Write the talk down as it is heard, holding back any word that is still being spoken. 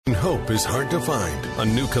Hope is hard to find. A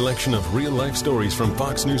new collection of real-life stories from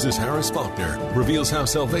Fox News' Harris Faulkner reveals how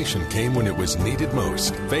salvation came when it was needed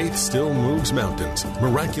most. Faith still moves mountains.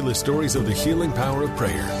 Miraculous stories of the healing power of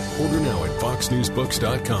prayer. Order now at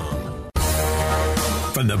foxnewsbooks.com.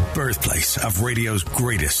 From the birthplace of radio's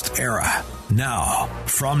greatest era. Now,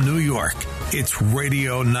 from New York, it's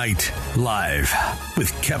Radio Night Live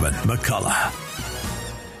with Kevin McCullough.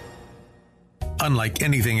 Unlike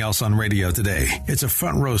anything else on radio today, it's a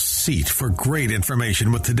front row seat for great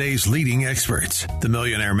information with today's leading experts. The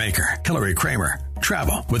Millionaire Maker, Hillary Kramer.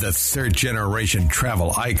 Travel with a third-generation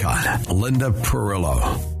travel icon, Linda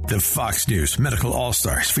Perillo. The Fox News Medical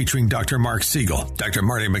All-Stars featuring Dr. Mark Siegel, Dr.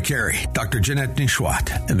 Marty McCary, Dr. Jeanette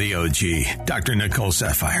Nishwat, and the OG, Dr. Nicole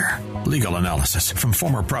Sapphire. Legal analysis from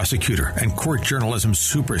former prosecutor and court journalism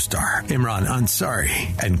superstar Imran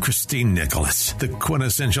Ansari and Christine Nicholas. The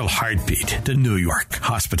quintessential heartbeat to New York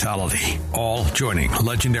hospitality. All joining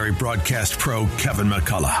legendary broadcast pro Kevin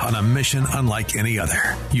McCullough on a mission unlike any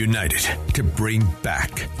other. United to bring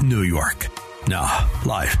back New York. Now,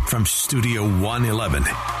 live from Studio 111,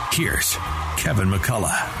 here's Kevin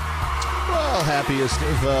McCullough. Well, happiest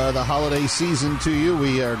of the holiday season to you.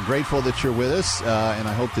 We are grateful that you're with us, and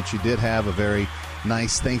I hope that you did have a very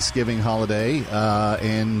nice Thanksgiving holiday,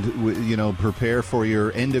 and, prepare for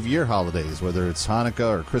your end-of-year holidays, whether it's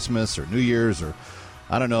Hanukkah or Christmas or New Year's or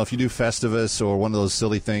I don't know if you do Festivus or one of those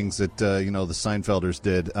silly things that the Seinfelders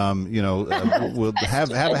did. We'll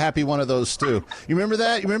have a happy one of those too. You remember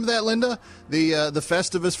that? You remember that, Linda? The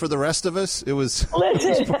Festivus for the rest of us. It was.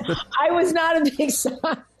 Listen, I was not a big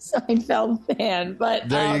Seinfeld fan, but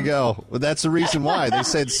there you go. Well, that's the reason why they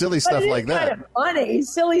said silly stuff like that. Kind of funny.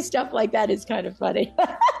 Silly stuff like that is kind of funny.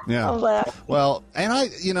 Yeah. Well, and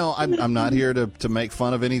I'm not here to make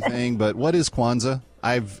fun of anything, but what is Kwanzaa?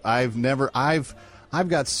 I've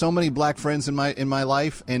got so many black friends in my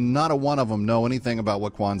life, and not a one of them know anything about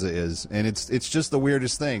what Kwanzaa is, and it's just the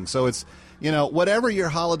weirdest thing. So it's whatever your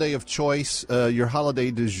holiday of choice, your holiday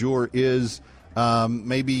du jour is.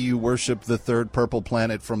 Maybe you worship the third purple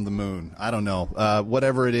planet from the moon. I don't know.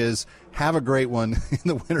 Whatever it is, have a great one in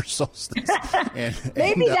the winter solstice.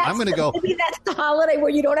 Maybe I'm going to go. Maybe that's the holiday where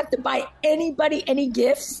you don't have to buy anybody any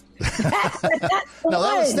gifts. No,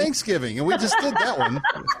 that was Thanksgiving, and we just did that one.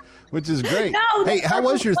 Which is great. No, hey, how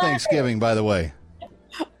was your Thanksgiving, by the way?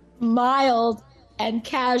 Mild and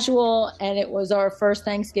casual, and it was our first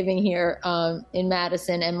Thanksgiving here in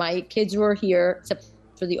Madison, and my kids were here, except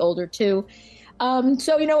for the older two.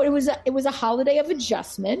 So it was a holiday of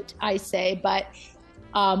adjustment, I say, but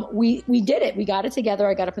we did it. We got it together.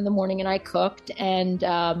 I got up in the morning and I cooked, and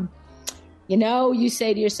you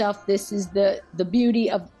say to yourself, this is the beauty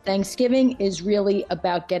of Thanksgiving is really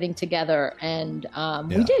about getting together, and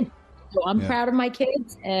we did. So I'm proud of my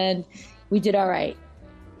kids, and we did all right.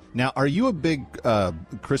 Now, are you a big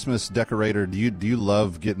Christmas decorator? Do you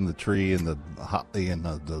love getting the tree and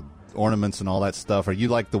the ornaments and all that stuff? Are you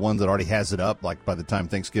like the one that already has it up, like by the time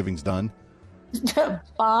Thanksgiving's done?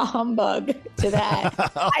 Bah humbug to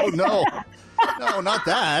that. Oh no, not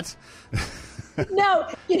that. No,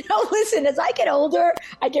 listen, as I get older,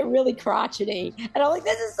 I get really crotchety. And I'm like,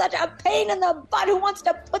 this is such a pain in the butt. Who wants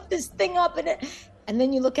to put this thing up in it? And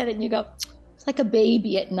then you look at it and you go, it's like a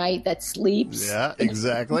baby at night that sleeps. Yeah,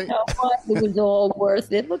 exactly. You know what? It was all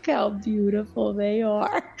worth it. Look how beautiful they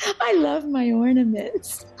are. I love my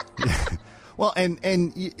ornaments. Well, and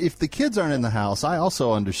if the kids aren't in the house, I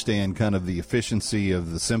also understand kind of the efficiency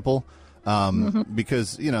of the simple.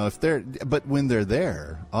 Because, but when they're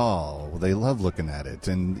there, they love looking at it.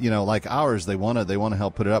 And, like ours, they want to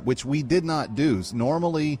help put it up, which we did not do.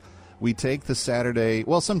 Normally we take the Saturday,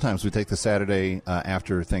 sometimes we take the Saturday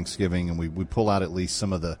after Thanksgiving, and we pull out at least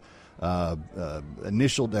some of the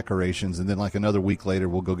initial decorations. And then like another week later,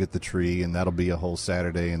 we'll go get the tree, and that'll be a whole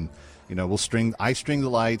Saturday. And, I string the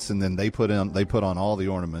lights, and then they put on all the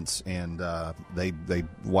ornaments, and they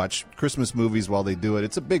watch Christmas movies while they do it.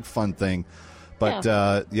 It's a big fun thing, but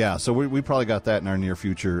so we probably got that in our near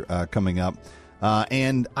future coming up.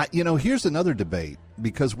 And here's another debate,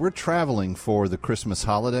 because we're traveling for the Christmas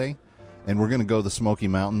holiday, and we're going to go to the Smoky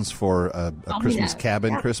Mountains for a Christmas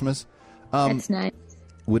cabin Christmas. That's nice.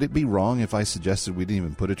 Would it be wrong if I suggested we didn't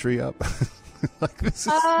even put a tree up? You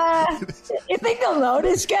think they'll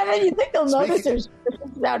notice, Kevin? You think they'll notice there's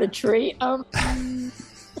without a tree? I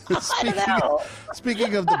don't know.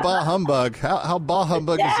 Speaking of the bah humbug, how bah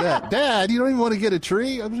humbug is that? Dad, you don't even want to get a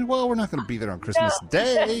tree? I was like, well, we're not going to be there on Christmas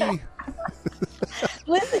Day.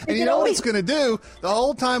 Listen, and you know what it's going to do? The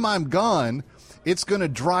whole time I'm gone, it's going to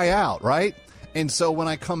dry out, right? And so when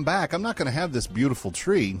I come back, I'm not going to have this beautiful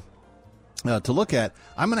tree. to look at,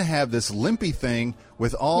 I'm going to have this limpy thing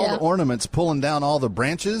with all the ornaments pulling down all the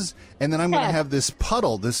branches, and then I'm going to have this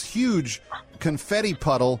puddle, this huge confetti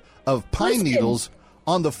puddle of pine needles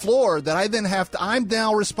on the floor that I then I'm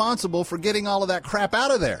now responsible for getting all of that crap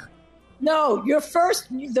out of there. No,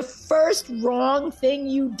 the first wrong thing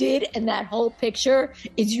you did in that whole picture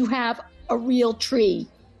is you have a real tree.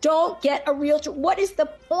 Don't get a real tree. What is the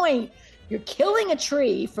point? You're killing a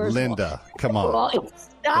tree, first Linda, of all. Come on.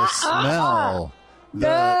 The smell.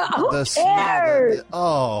 Who cares?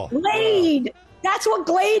 Oh. Glade. That's what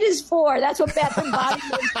Glade is for. That's what Bath and Body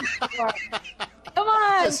Works is for. Come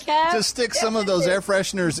on, Kev. Just stick some of those air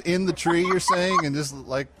fresheners in the tree, you're saying, and just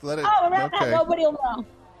let it. Oh, nobody will know.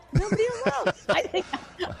 Nobody will know. I think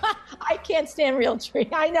I can't stand real tree.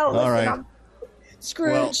 I know. All right. I'm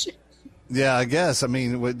Scrooge. Well, yeah, I guess. I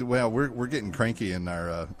mean, we're getting cranky in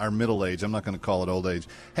our middle age. I'm not going to call it old age.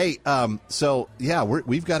 Hey, so yeah,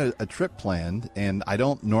 we've got a trip planned, and I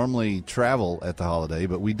don't normally travel at the holiday,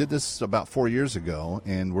 but we did this about 4 years ago,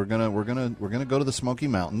 and we're gonna go to the Smoky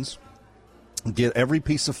Mountains, get every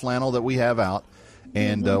piece of flannel that we have out,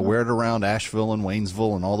 and wear it around Asheville and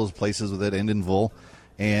Waynesville and all those places with it, Endenville,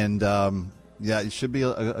 and yeah, it should be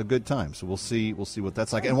a good time. So we'll see what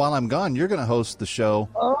that's like. And while I'm gone, you're going to host the show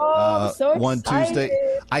so one excited.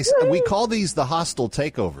 Tuesday. We call these the hostile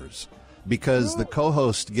takeovers because the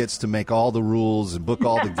co-host gets to make all the rules and book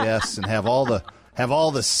all the guests and have all the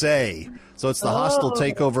say. So it's the hostile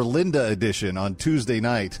takeover Linda edition on Tuesday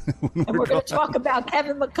night. And we're going to talk about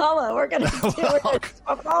Kevin McCullough. We're going to talk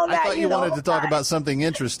all about I thought you wanted to talk about something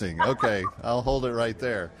interesting. Okay, I'll hold it right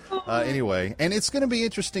there. Anyway, and it's going to be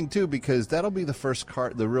interesting, too, because that'll be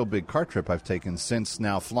the real big car trip I've taken since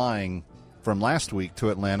now flying from last week to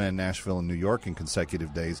Atlanta and Nashville and New York in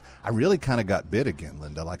consecutive days. I really kind of got bit again,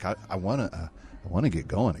 Linda. Like, I want to get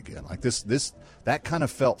going again. Like that kind of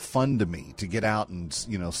felt fun to me to get out and,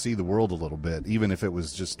 see the world a little bit, even if it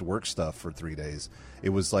was just work stuff for 3 days. It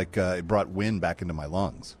was like it brought wind back into my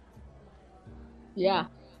lungs. Yeah.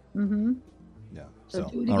 Mm-hmm. Yeah. So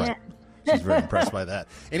do it all again. right. She's very impressed by that.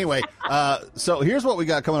 Anyway, so here's what we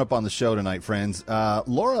got coming up on the show tonight, friends.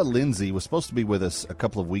 Laura Lindsay was supposed to be with us a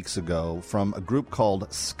couple of weeks ago from a group called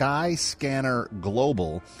Skyscanner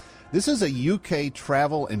Global. This is a UK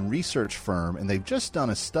travel and research firm, and they've just done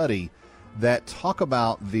a study that talk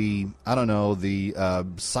about the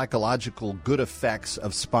psychological good effects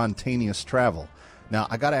of spontaneous travel. Now,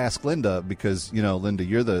 I got to ask Linda because, Linda,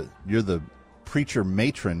 you're the preacher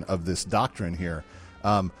matron of this doctrine here.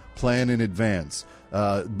 Plan in advance,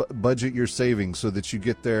 budget your savings so that you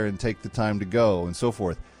get there and take the time to go and so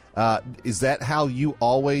forth. Is that how you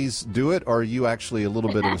always do it, or are you actually a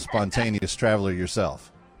little bit of a spontaneous traveler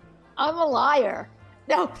yourself? I'm a liar.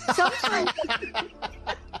 No, sometimes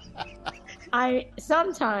I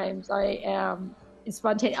am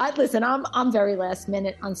spontaneous. Listen, I'm very last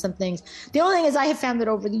minute on some things. The only thing is I have found that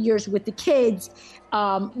over the years with the kids,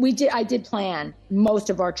 I did plan most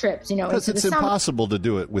of our trips, because it's impossible to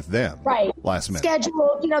do it with them. Right. Last minute.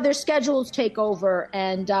 Schedule, their schedules take over.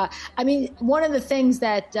 And one of the things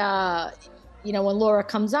that, when Laura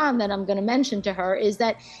comes on that I'm going to mention to her is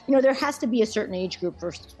that, there has to be a certain age group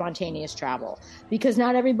for spontaneous travel because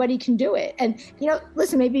not everybody can do it. And,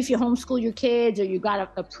 listen, maybe if you homeschool your kids or you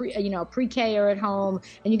got a pre-K-er at home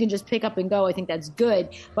and you can just pick up and go, I think that's good.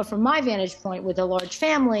 But from my vantage point with a large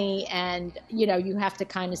family and, you have to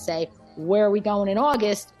kind of say, where are we going in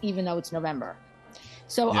August, even though it's November?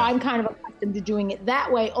 So I'm kind of accustomed to doing it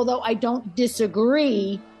that way, although I don't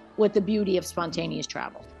disagree with the beauty of spontaneous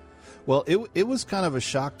travel. Well, it was kind of a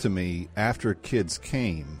shock to me after kids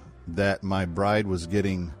came that my bride was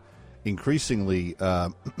getting increasingly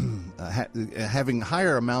having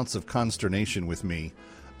higher amounts of consternation with me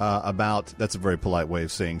about, that's a very polite way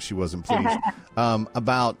of saying she wasn't pleased,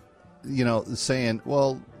 about, saying,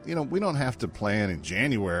 well, we don't have to plan in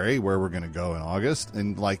January where we're going to go in August.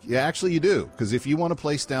 And actually you do, because if you want a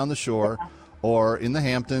place down the shore or in the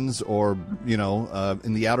Hamptons or,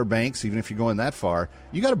 in the Outer Banks, even if you're going that far,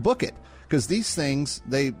 you got to book it because these things,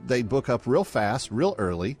 they book up real fast, real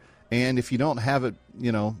early. And if you don't have it,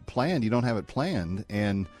 planned, you don't have it planned.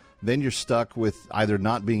 And then you're stuck with either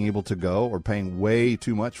not being able to go or paying way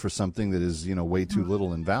too much for something that is, way too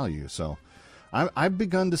little in value. So I've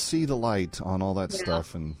begun to see the light on all that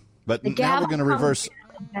stuff. But now we're going to reverse.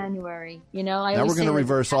 January, now we're going to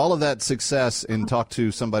reverse all of that success and talk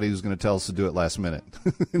to somebody who's going to tell us to do it last minute.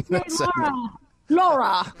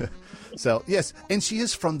 Laura. So yes, and she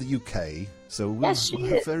is from the UK, so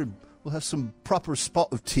we'll have some proper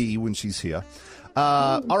spot of tea when she's here.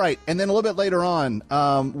 All right, and then a little bit later on,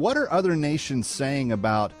 what are other nations saying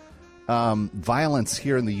about violence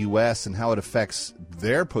here in the U.S. and how it affects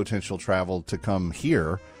their potential travel to come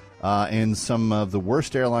here. And some of the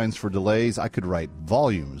worst airlines for delays. I could write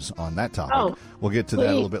volumes on that topic. Oh, we'll get to that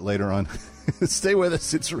a little bit later on. Stay with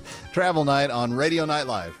us. It's Travel Night on Radio Night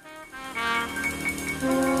Live.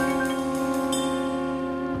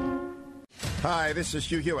 Hi, this is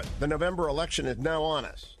Hugh Hewitt. The November election is now on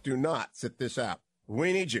us. Do not sit this out.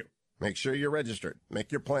 We need you. Make sure you're registered.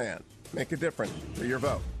 Make your plan. Make a difference for your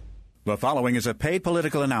vote. The following is a paid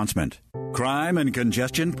political announcement. Crime and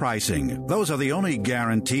congestion pricing. Those are the only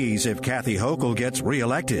guarantees if Kathy Hochul gets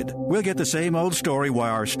reelected. We'll get the same old story why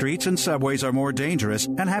our streets and subways are more dangerous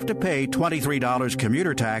and have to pay $23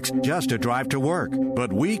 commuter tax just to drive to work.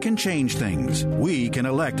 But we can change things. We can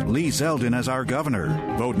elect Lee Zeldin as our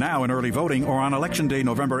governor. Vote now in early voting or on Election Day,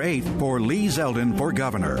 November 8th for Lee Zeldin for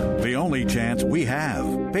governor. The only chance we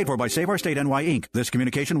have. Paid for by Save Our State NY Inc. This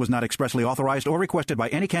communication was not expressly authorized or requested by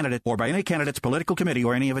any candidate or by any candidate's political committee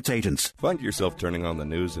or any of its agents. Find yourself turning on the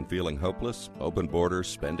news and feeling hopeless? Open borders,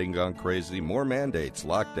 spending gone crazy, more mandates,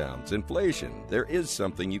 lockdowns, inflation. There is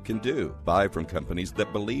something you can do. Buy from companies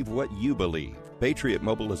that believe what you believe. Patriot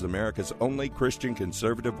Mobile is America's only Christian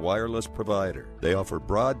conservative wireless provider. They offer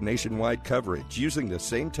broad nationwide coverage using the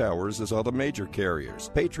same towers as all the major carriers.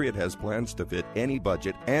 Patriot has plans to fit any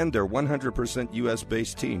budget, and their 100%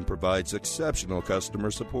 U.S.-based team provides exceptional customer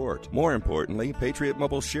support. More importantly, Patriot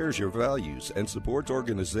Mobile shares your values and supports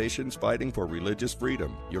organizations fighting for religious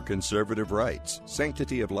freedom, your conservative rights,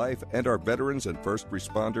 sanctity of life, and our veterans and first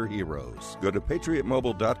responder heroes. Go to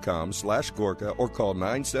patriotmobile.com/Gorka or call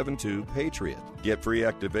 972-PATRIOT. Get free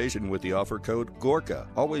activation with the offer code GORKA.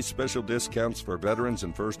 Always special discounts for veterans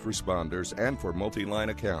and first responders and for multi-line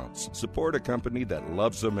accounts. Support a company that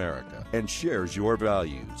loves America and shares your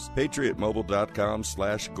values.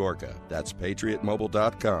 patriotmobile.com/Gorka. That's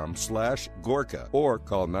patriotmobile.com/Gorka or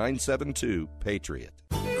call 972-PATRIOT.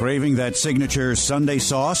 Craving that signature Sunday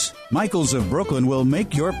sauce? Michael's of Brooklyn will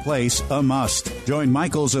make your place a must. Join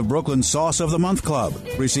Michael's of Brooklyn Sauce of the Month Club.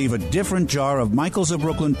 Receive a different jar of Michael's of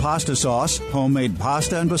Brooklyn pasta sauce, homemade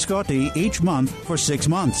pasta and biscotti each month for 6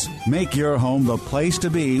 months. Make your home the place to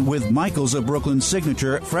be with Michael's of Brooklyn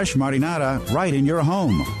signature fresh marinara right in your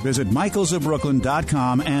home. Visit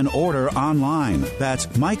michaelsofbrooklyn.com and order online. That's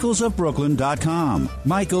michaelsofbrooklyn.com.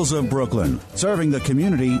 Michael's of Brooklyn, serving the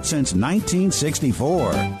community since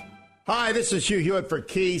 1964. Hi, this is Hugh Hewitt for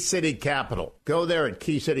Key City Capital. Go there at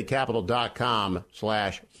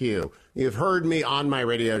keycitycapital.com/Hugh. You've heard me on my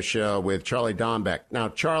radio show with Charlie Dombeck. Now,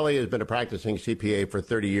 Charlie has been a practicing CPA for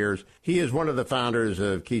 30 years. He is one of the founders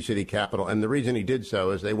of Key City Capital, and the reason he did so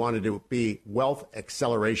is they wanted to be wealth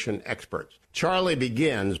acceleration experts. Charlie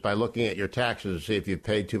begins by looking at your taxes to see if you've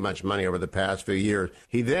paid too much money over the past few years.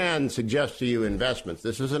 He then suggests to you investments.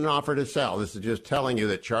 This isn't an offer to sell. This is just telling you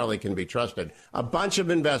that Charlie can be trusted. A bunch of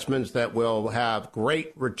investments that will have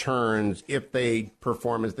great returns if they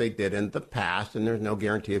perform as they did in the past, and there's no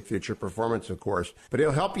guarantee of future performance, of course. But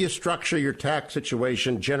it'll help you structure your tax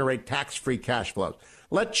situation, generate tax-free cash flows.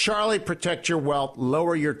 Let Charlie protect your wealth,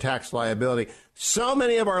 lower your tax liability. So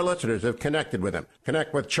many of our listeners have connected with him.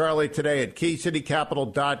 Connect with Charlie today at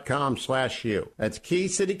keycitycapital.com/Hugh. That's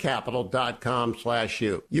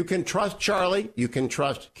keycitycapital.com/Hugh. You can trust Charlie. You can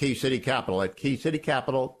trust Key City Capital at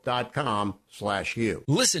keycitycapital.com/Hugh.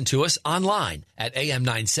 Listen to us online at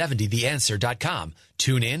am970theanswer.com.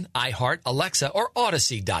 Tune in, iHeart, Alexa, or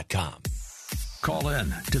Odyssey.com. Call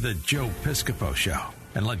in to the Joe Piscopo Show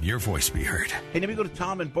and let your voice be heard. Hey, let me go to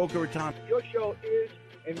Tom in Boca Raton. Your show is,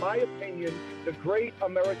 in my opinion, the great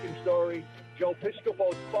American story. Joe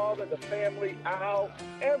Piscopo's father, the family, Al,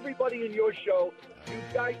 everybody in your show. You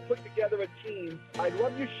guys put together a team. I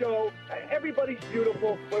love your show. Everybody's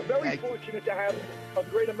beautiful. We're very fortunate to have a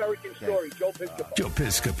great American story. Joe Piscopo. Joe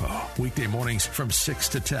Piscopo, weekday mornings from 6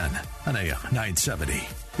 to 10 on AM 970.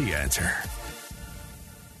 The Answer.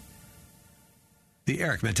 The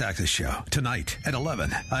Eric Metaxas Show, tonight at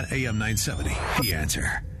 11 on AM 970. The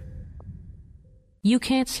Answer. You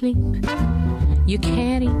can't sleep. You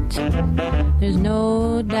can't eat. There's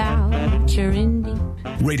no doubt you're in deep.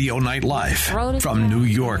 Radio Night Live from New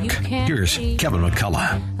York. Here's Kevin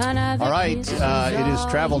McCullough. All right, it is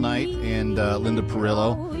travel night, and Linda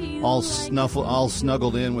Perillo all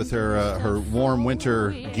snuggled in with her warm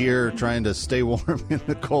winter gear, trying to stay warm in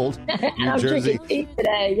the cold New Jersey. I'm drinking tea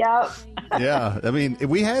today. Yep. Yeah, I mean,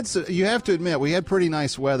 you have to admit, we had pretty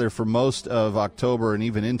nice weather for most of October and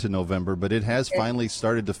even into November, but it has finally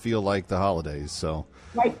started to feel like the holidays. So,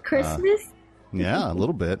 like Christmas. Yeah, a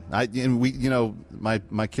little bit. My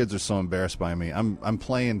kids are so embarrassed by me. I'm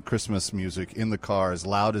playing Christmas music in the car as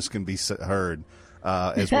loud as can be heard.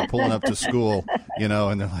 as we're pulling up to school,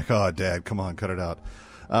 and they're like, "Oh, Dad, come on, cut it out."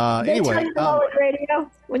 They Anyway, tell you to lower radio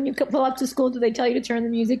when you pull up to school. Do they tell you to turn the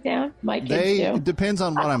music down? My kids do. It depends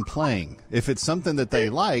on what I'm playing. If it's something that they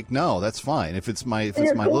like, no, that's fine. If it's my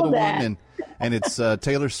little one and it's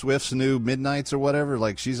Taylor Swift's new Midnights or whatever,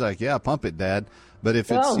 like she's like, "Yeah, pump it, Dad." But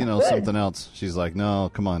if it's something else, she's like, "No,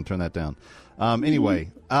 come on, turn that down."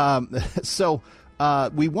 Anyway, so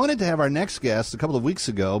we wanted to have our next guest a couple of weeks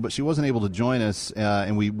ago, but she wasn't able to join us,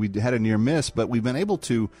 and we had a near miss. But we've been able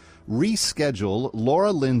to reschedule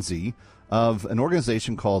Laura Lindsay of an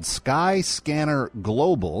organization called Skyscanner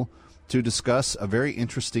Global to discuss a very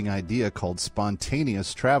interesting idea called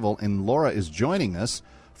spontaneous travel. And Laura is joining us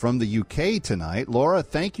from the UK tonight. Laura,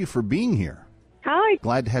 thank you for being here. Hi.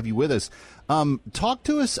 Glad to have you with us. Talk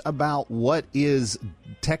to us about what is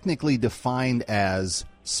technically defined as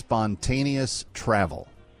spontaneous travel.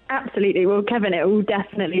 Absolutely. Well, Kevin, it will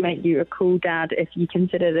definitely make you a cool dad if you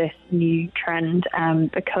consider this new trend,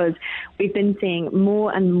 because we've been seeing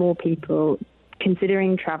more and more people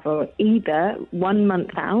considering travel either 1 month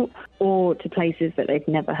out or to places that they've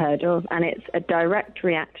never heard of. And it's a direct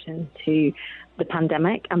reaction to the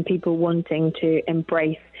pandemic and people wanting to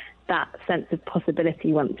embrace that sense of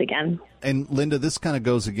possibility once again. And Linda, this kind of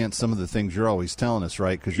goes against some of the things you're always telling us,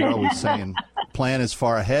 right? Because you're always saying plan as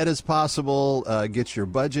far ahead as possible, get your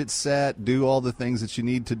budget set, do all the things that you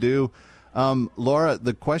need to do. Laura,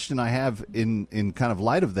 the question I have in kind of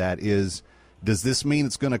light of that is, does this mean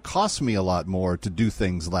it's going to cost me a lot more to do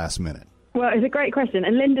things last minute? Well, it's a great question.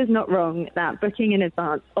 And Linda's not wrong that booking in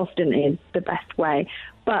advance often is the best way.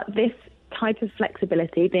 But this type of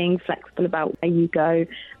flexibility, being flexible about where you go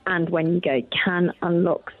and when you go, can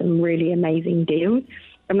unlock some really amazing deals.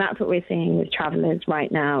 And that's what we're seeing with travelers right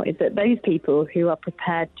now, is that those people who are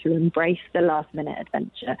prepared to embrace the last-minute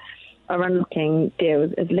adventure are unlocking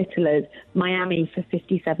deals as little as Miami for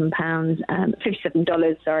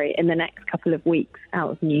 $57 in the next couple of weeks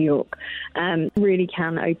out of New York. Really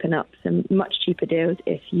can open up some much cheaper deals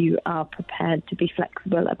if you are prepared to be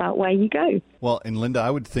flexible about where you go. Well, and Linda, I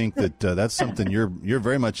would think that that's something you're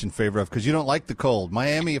very much in favor of, because you don't like the cold.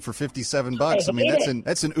 Miami for $57. I mean,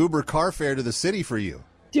 that's an Uber car fare to the city for you.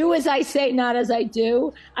 Do as I say, not as I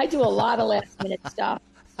do. I do a lot of last-minute stuff.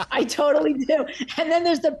 I totally do. And then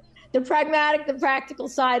there's the pragmatic, the practical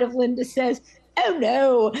side of Linda says, "Oh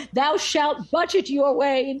no, thou shalt budget your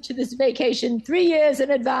way into this vacation 3 years in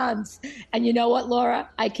advance." And you know what, Laura?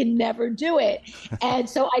 I can never do it. And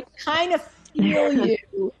so I kind of feel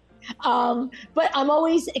you. But I'm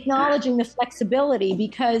always acknowledging the flexibility,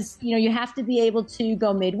 because, you have to be able to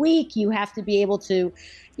go midweek. You have to be able to,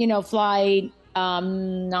 fly not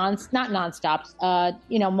nonstops,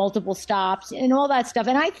 multiple stops and all that stuff.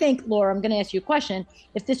 And I think, Laura, I'm going to ask you a question.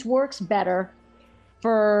 If this works better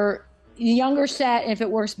for the younger set, and if it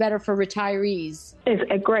works better for retirees? It's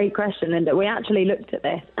a great question, Linda. We actually looked at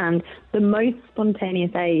this, and the most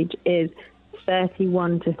spontaneous age is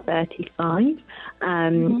 31 to 35.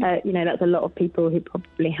 That's a lot of people who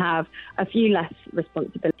probably have a few less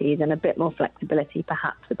responsibilities and a bit more flexibility,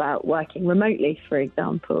 perhaps, about working remotely, for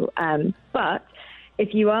example. But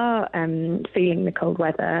if you are feeling the cold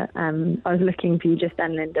weather, I was looking for you just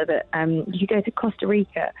then, Linda, that you go to Costa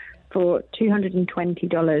Rica for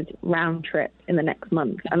 $220 round trip in the next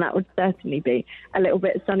month, and that would certainly be a little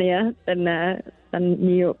bit sunnier than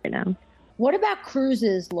New York right now. What about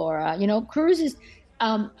cruises, Laura? Cruises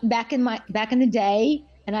back in the day,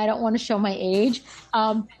 and I don't want to show my age,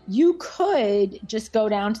 you could just go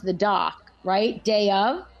down to the dock, right, day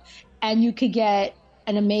of, and you could get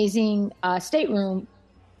an amazing stateroom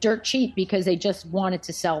dirt cheap because they just wanted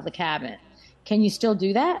to sell the cabin. Can you still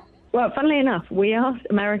do that? Well, funnily enough, we asked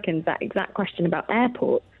Americans that exact question about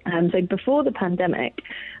airports. So before the pandemic,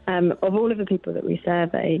 of all of the people that we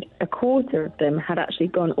surveyed, a quarter of them had actually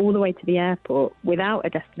gone all the way to the airport without a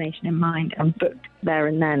destination in mind and booked there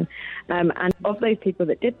and then. And of those people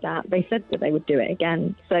that did that, they said that they would do it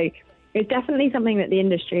again. So it's definitely something that the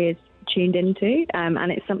industry is tuned into,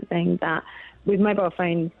 and it's something that with mobile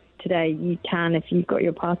phones today, you can, if you've got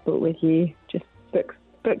your passport with you, just book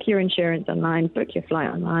your insurance online, book your flight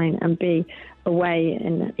online, and be away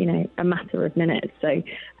in a matter of minutes. So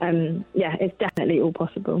it's definitely all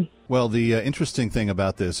possible. Well, the interesting thing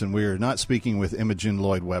about this, and we're not speaking with Imogen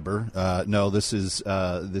Lloyd Webber. No, this is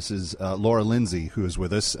Laura Lindsay who is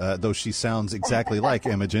with us, though she sounds exactly like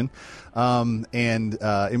Imogen. And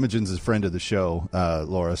Imogen's a friend of the show,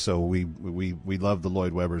 Laura. So we love the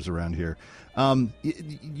Lloyd Webbers around here.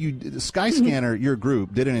 Skyscanner, your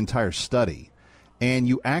group, did an entire study. And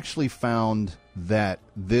you actually found that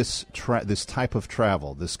this type of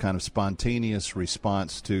travel, this kind of spontaneous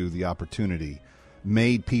response to the opportunity,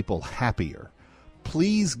 made people happier.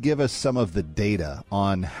 Please give us some of the data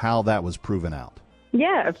on how that was proven out.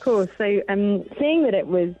 Yeah, of course. So seeing that it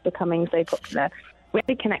was becoming so popular,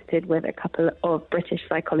 we connected with a couple of British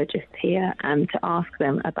psychologists here to ask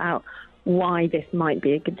them about why this might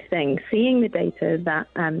be a good thing. Seeing the data that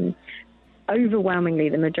overwhelmingly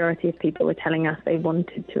the majority of people were telling us they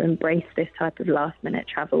wanted to embrace this type of last-minute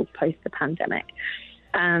travel post the pandemic.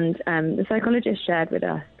 And the psychologist shared with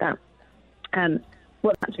us that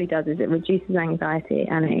what it actually does is it reduces anxiety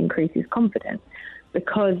and it increases confidence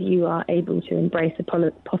because you are able to embrace the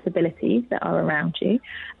possibilities that are around you.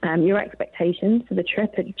 Your expectations for the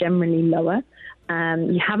trip are generally lower.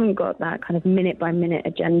 You haven't got that kind of minute-by-minute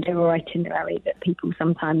agenda or itinerary that people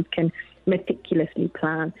sometimes can meticulously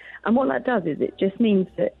plan. And what that does is it just means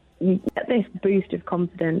that you get this boost of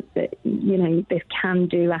confidence, that, you know, this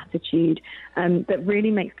can-do attitude that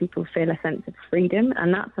really makes people feel a sense of freedom.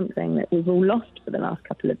 And that's something that we've all lost for the last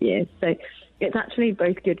couple of years. So it's actually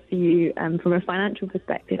both good for you from a financial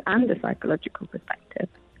perspective and a psychological perspective.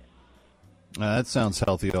 That sounds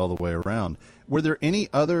healthy all the way around. Were there any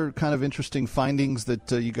other kind of interesting findings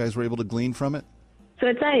that you guys were able to glean from it? So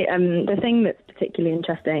I'd say the thing that's particularly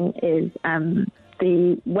interesting is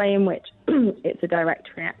the way in which it's a direct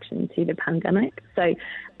reaction to the pandemic. So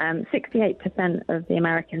 68% of the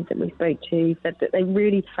Americans that we spoke to said that they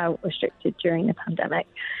really felt restricted during the pandemic.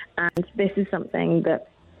 And this is something that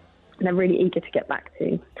they're really eager to get back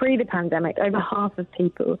to. Pre the pandemic, over half of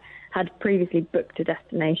people had previously booked a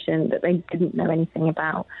destination that they didn't know anything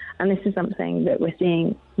about. And this is something that we're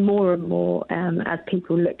seeing more and more as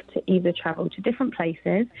people look to either travel to different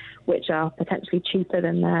places, which are potentially cheaper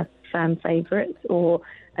than their firm favourites, or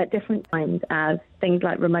at different times as things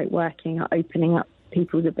like remote working are opening up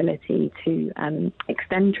people's ability to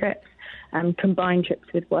extend trips, combine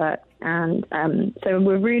trips with work. And so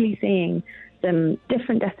we're really seeing some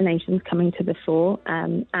different destinations coming to the fore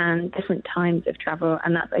and different times of travel,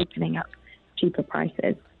 and that's opening up cheaper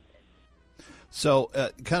prices. So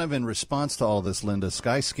kind of in response to all this, Linda,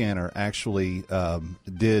 Skyscanner actually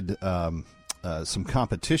did some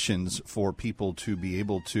competitions for people to be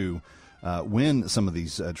able to win some of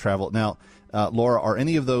these travel. Now, Laura, are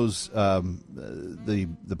any of those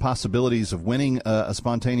the possibilities of winning a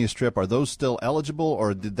spontaneous trip, are those still eligible,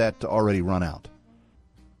 or did that already run out?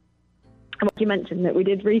 You mentioned that we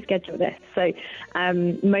did reschedule this. So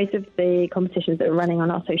most of the competitions that are running on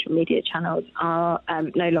our social media channels are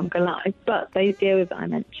no longer live, but those deals that I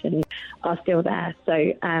mentioned are still there.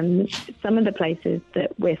 So some of the places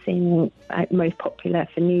that we're seeing most popular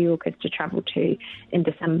for New Yorkers to travel to in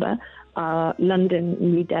December are London,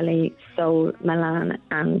 New Delhi, Seoul, Milan,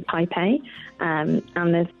 and Taipei. And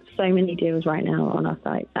there's so many deals right now on our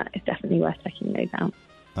site that it's definitely worth checking those out.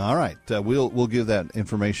 All right. We'll give that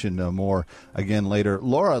information more again later.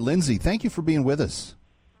 Laura, Lindsay, thank you for being with us.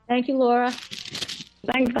 Thank you, Laura.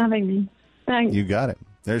 Thanks for having me. Thanks. You got it.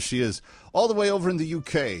 There she is, all the way over in the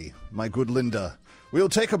UK, my good Linda. We'll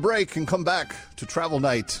take a break and come back to Travel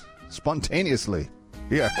Night spontaneously.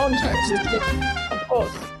 Here. Of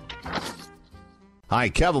course. Hi,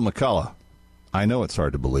 Kevin McCullough. I know it's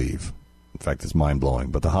hard to believe. In fact, it's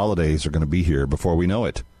mind-blowing, but the holidays are going to be here before we know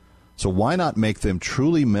it. So why not make them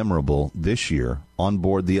truly memorable this year on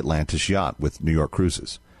board the Atlantis yacht with New York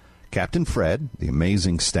Cruises? Captain Fred, the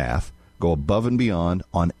amazing staff, go above and beyond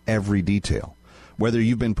on every detail. Whether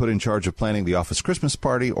you've been put in charge of planning the office Christmas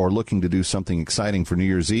party or looking to do something exciting for New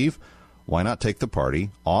Year's Eve, why not take the party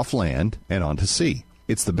off land and onto sea?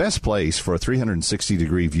 It's the best place for a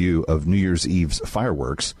 360-degree view of New Year's Eve's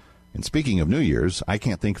fireworks. And speaking of New Year's, I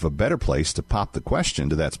can't think of a better place to pop the question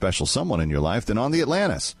to that special someone in your life than on the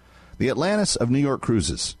Atlantis. The Atlantis of New York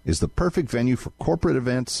Cruises is the perfect venue for corporate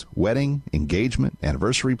events, wedding, engagement,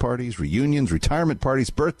 anniversary parties, reunions, retirement parties,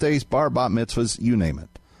 birthdays, bar mitzvahs, you name it.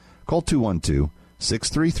 Call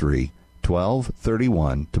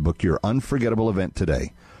 212-633-1231 to book your unforgettable event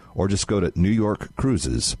today, or just go to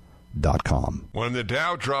newyorkcruises.com. When the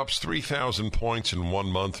Dow drops 3,000 points in 1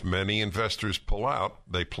 month, many investors pull out.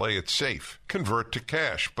 They play it safe, convert to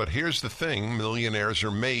cash. But here's the thing, millionaires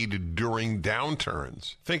are made during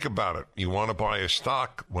downturns. Think about it. You want to buy a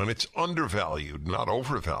stock when it's undervalued, not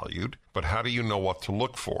overvalued. But how do you know what to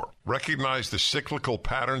look for? Recognize the cyclical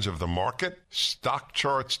patterns of the market?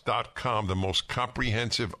 StockCharts.com, the most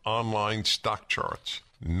comprehensive online stock charts.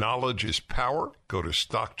 Knowledge is power. Go to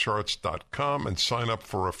stockcharts.com and sign up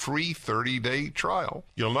for a free 30-day trial.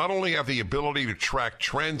 You'll not only have the ability to track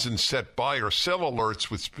trends and set buy or sell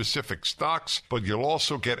alerts with specific stocks, but you'll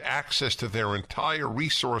also get access to their entire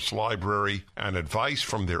resource library and advice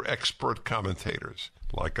from their expert commentators.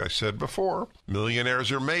 Like I said before,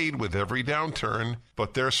 millionaires are made with every downturn,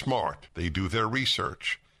 but they're smart. They do their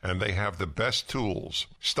research, and they have the best tools.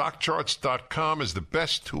 StockCharts.com is the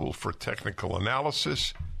best tool for technical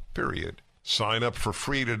analysis, period. Sign up for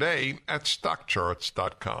free today at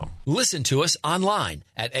StockCharts.com. Listen to us online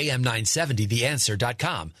at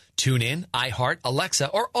am970theanswer.com. Tune in, iHeart, Alexa,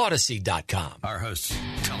 or Odyssey.com. Our hosts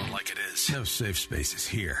tell it like it is. No safe spaces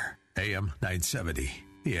here. AM 970,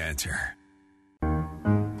 The Answer.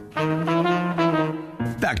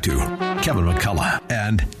 Back to Kevin McCullough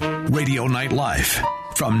and Radio Night Live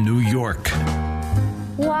from New York.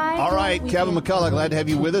 All right, Kevin McCullough, glad to have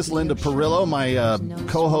you with us. Linda Perillo, my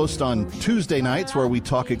co-host on Tuesday nights, where we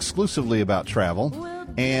talk exclusively about travel.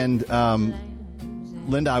 And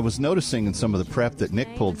Linda, I was noticing in some of the prep that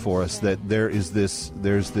Nick pulled for us that there's this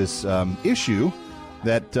issue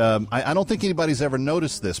that I don't think anybody's ever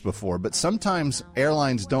noticed this before, but sometimes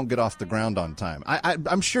airlines don't get off the ground on time.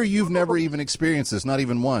 I'm sure you've never even experienced this, not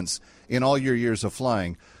even once, in all your years of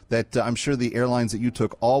flying, that I'm sure the airlines that you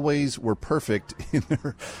took always were perfect in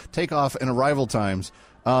their takeoff and arrival times,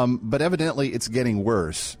 but evidently it's getting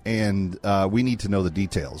worse, and we need to know the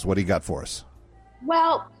details. What do you got for us?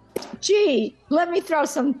 Well, gee, let me throw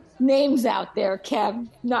some names out there, Kev.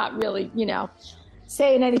 Not really,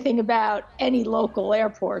 saying anything about any local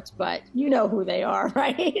airports, but you know who they are,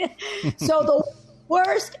 right? So the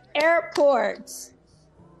worst airports: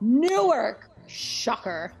 Newark,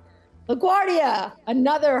 shocker. LaGuardia,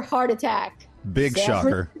 another heart attack. Big San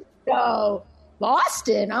shocker. Francisco,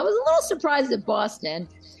 Boston, I was a little surprised at Boston.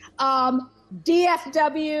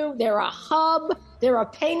 DFW, they're a hub. They're a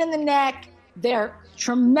pain in the neck. They're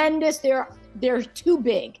tremendous. They're too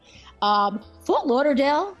big. Fort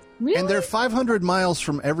Lauderdale. Really? And they're 500 miles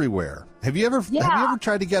from everywhere. Have you ever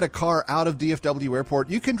tried to get a car out of DFW Airport?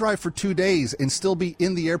 You can drive for 2 days and still be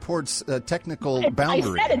in the airport's technical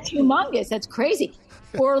boundary. I said it's humongous. That's crazy.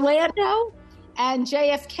 Orlando and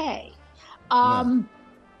JFK.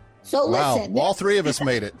 So listen. Wow, all three of us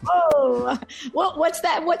made it. Oh, well, what's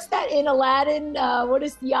that? What's that in Aladdin? What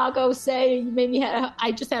does Iago say? You made me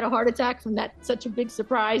I just had a heart attack from that. Such a big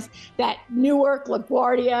surprise that Newark,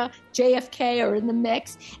 LaGuardia, JFK are in the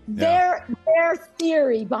mix. Yeah. Their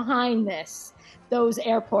theory behind this, those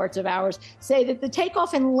airports of ours, say that the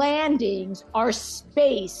takeoff and landings are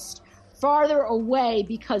spaced farther away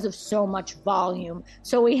because of so much volume.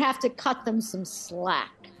 So we have to cut them some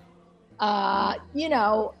slack. And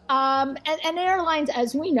airlines,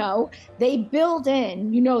 as we know, they build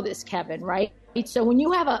in, you know this, Kevin, right? So when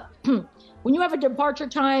you have a departure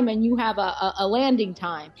time and you have a landing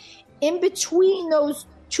time, in between those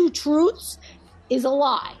two truths is a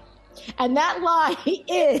lie. And that lie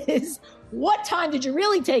is, what time did you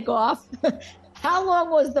really take off? How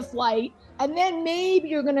long was the flight? And then maybe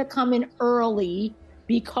you're going to come in early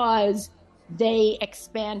because they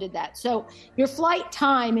expanded that. So your flight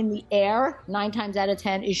time in the air, 9 times out of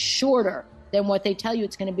 10, is shorter than what they tell you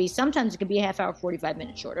it's going to be. Sometimes it can be a half hour, 45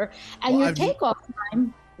 minutes shorter. And your takeoff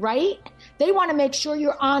time, right? They want to make sure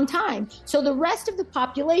you're on time. So the rest of the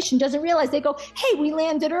population doesn't realize. They go, hey, we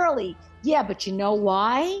landed early. Yeah, but you know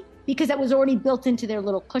why? Because that was already built into their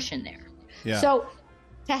little cushion there. Yeah. So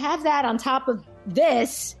to have that on top of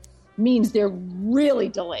this means they're really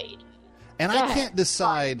delayed. And I can't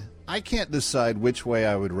decide which way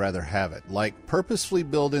I would rather have it. Like, purposefully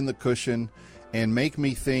build in the cushion and make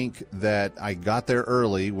me think that I got there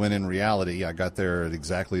early, when in reality I got there at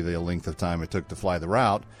exactly the length of time it took to fly the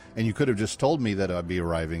route. And you could have just told me that I'd be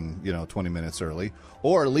arriving, 20 minutes early,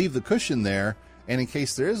 or leave the cushion there. And in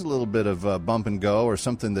case there is a little bit of bump and go or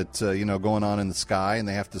something that, going on in the sky and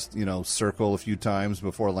they have to, circle a few times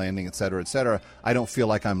before landing, et cetera, I don't feel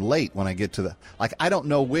like I'm late when I get to I don't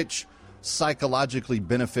know which psychologically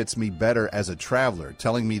benefits me better as a traveler,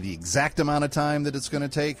 telling me the exact amount of time that it's going to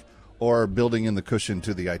take or building in the cushion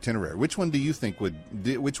to the itinerary. Which one do you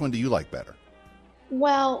like better?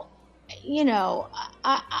 Well,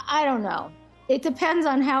 I don't know. It depends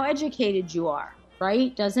on how educated you are,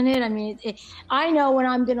 right? Doesn't it? I mean, I know when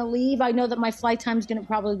I'm going to leave, I know that my flight time is going to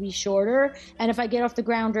probably be shorter. And if I get off the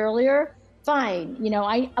ground earlier, fine.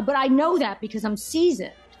 But I know that because I'm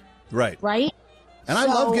seasoned. Right. Right? And I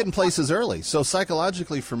love getting places early. So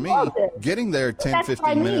psychologically for me, getting there 10,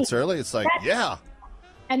 15 minutes early, it's like, yeah.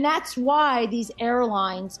 And that's why these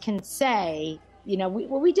airlines can say,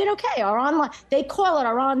 we did okay. They call it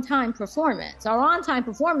our on-time performance. Our on-time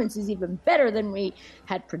performance is even better than we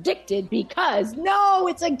had predicted because, no,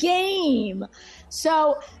 it's a game.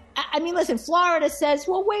 So, I mean, listen, Florida says,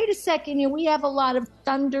 well, wait a second. We have a lot of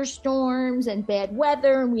thunderstorms and bad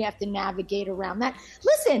weather, and we have to navigate around that.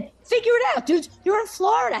 Listen, figure it out, dudes. You're in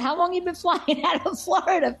Florida. How long have you been flying out of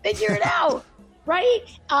Florida? Figure it out. Right?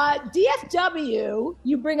 DFW,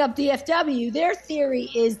 you bring up DFW, their theory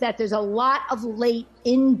is that there's a lot of late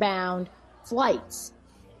inbound flights.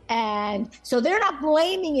 And so they're not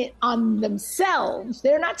blaming it on themselves.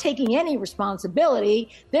 They're not taking any responsibility.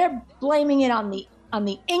 They're blaming it on the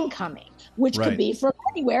incoming, which could be from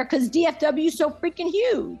anywhere because DFW is so freaking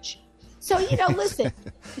huge. So, listen,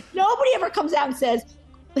 nobody ever comes out and says,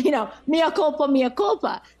 mea culpa, mea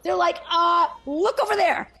culpa. They're like, look over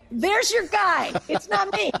there. There's your guy. It's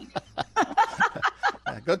not me.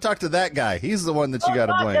 Go talk to that guy. He's the one that you got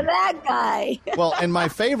to blame. Talk to that guy. Well, and my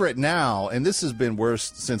favorite now, and this has been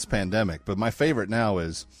worse since pandemic, but my favorite now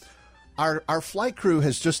is our flight crew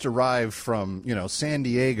has just arrived from, San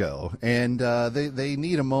Diego, and they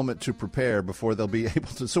need a moment to prepare before they'll be able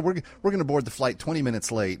to. So we're going to board the flight 20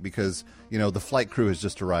 minutes late because, the flight crew has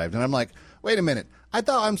just arrived. And I'm like, wait a minute. I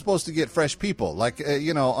thought I'm supposed to get fresh people, like,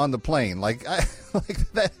 on the plane. Like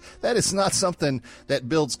that is not something that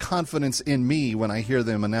builds confidence in me when I hear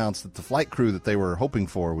them announce that the flight crew that they were hoping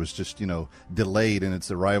for was just, delayed in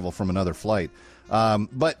its arrival from another flight.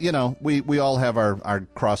 But, we all have our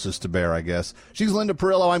crosses to bear, I guess. She's Linda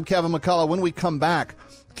Perillo. I'm Kevin McCullough. When we come back,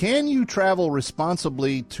 can you travel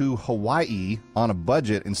responsibly to Hawaii on a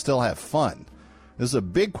budget and still have fun? This is a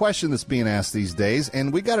big question that's being asked these days,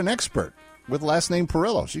 and we got an expert with last name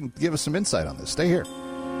Perillo. She can give us some insight on this. Stay here.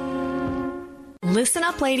 Listen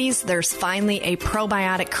up, ladies. There's finally a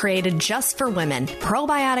probiotic created just for women.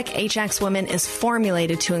 Probiotic HX Women is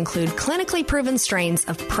formulated to include clinically proven strains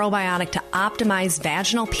of probiotic to optimize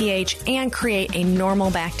vaginal pH and create a normal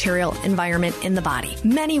bacterial environment in the body.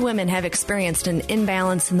 Many women have experienced an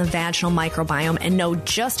imbalance in the vaginal microbiome and know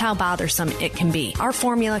just how bothersome it can be. Our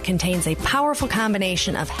formula contains a powerful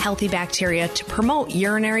combination of healthy bacteria to promote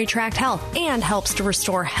urinary tract health and helps to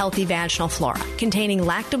restore healthy vaginal flora. Containing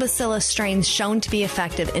lactobacillus strains shown to be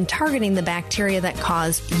effective in targeting the bacteria that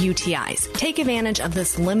cause UTIs. Take advantage of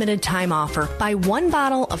this limited time offer. Buy one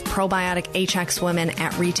bottle of Probiotic HX Women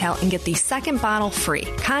at retail and get the second bottle free.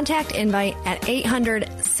 Contact Invite at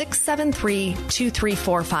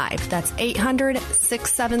 800-673-2345. That's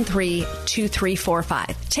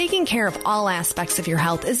 800-673-2345. Taking care of all aspects of your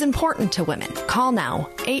health is important to women. Call now.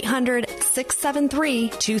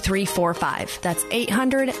 800-673-2345. That's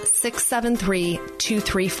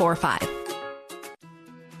 800-673-2345.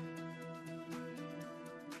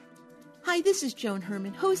 Hi, this is Joan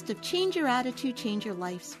Herman, host of Change Your Attitude, Change Your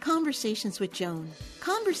Life's Conversations with Joan.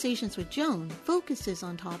 Conversations with Joan focuses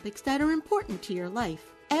on topics that are important to your life.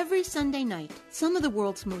 Every Sunday night, some of the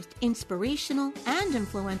world's most inspirational and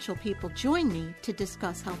influential people join me to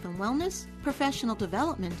discuss health and wellness, professional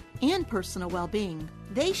development, and personal well-being.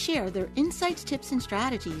 They share their insights, tips, and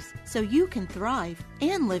strategies so you can thrive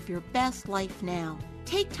and live your best life now.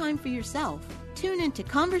 Take time for yourself. Tune into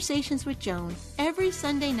Conversations with Joan every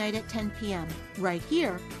Sunday night at 10 p.m. right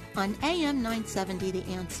here on AM 970 The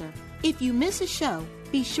Answer. If you miss a show,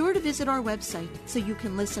 be sure to visit our website so you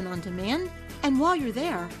can listen on demand. And while you're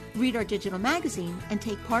there, read our digital magazine and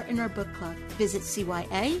take part in our book club. Visit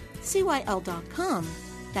CYACYL.com.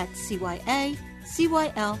 That's CYACYL.com.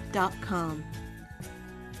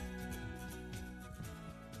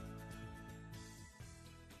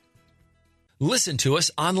 Listen to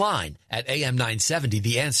us online at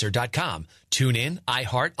am970theanswer.com. Tune in,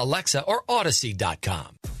 iHeart, Alexa, or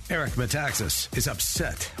Odyssey.com. Eric Metaxas is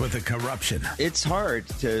upset with the corruption. It's hard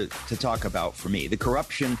to talk about for me. The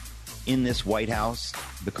corruption in this White House,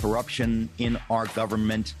 the corruption in our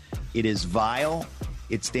government, it is vile.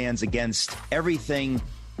 It stands against everything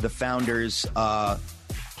the founders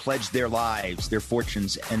pledged their lives, their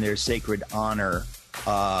fortunes, and their sacred honor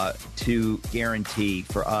to guarantee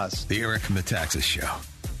for us. The Eric Metaxas Show,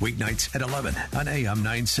 weeknights at 11 on AM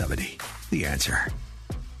 970. The Answer.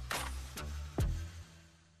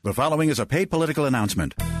 The following is a paid political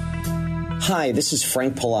announcement. Hi, this is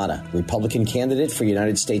Frank Pallotta, Republican candidate for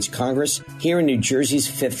United States Congress here in New Jersey's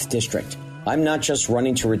 5th District. I'm not just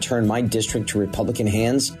running to return my district to Republican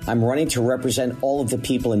hands. I'm running to represent all of the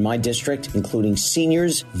people in my district, including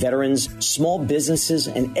seniors, veterans, small businesses,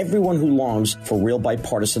 and everyone who longs for real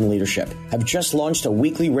bipartisan leadership. I've just launched a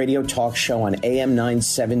weekly radio talk show on AM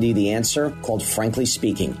 970 The Answer called Frankly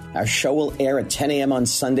Speaking. Our show will air at 10 a.m. on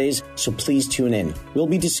Sundays, so please tune in. We'll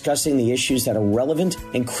be discussing the issues that are relevant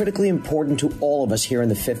and critically important to all of us here in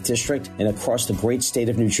the 5th District and across the great state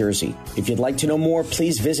of New Jersey. If you'd like to know more,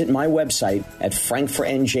 please visit my website at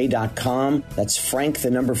frankfornj.com. That's Frank, the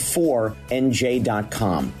number 4,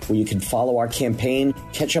 NJ.com, where you can follow our campaign,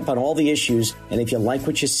 catch up on all the issues, and if you like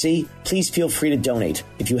what you see, please feel free to donate.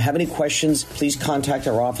 If you have any questions, please contact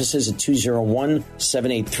our offices at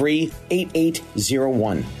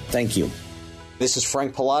 201-783-8801. Thank you. This is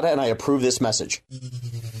Frank Pallotta, and I approve this message.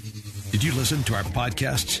 Did you listen to our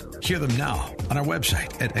podcasts? Hear them now on our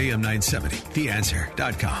website at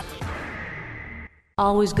am970theanswer.com.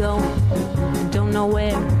 Always going, don't know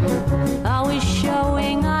where. Always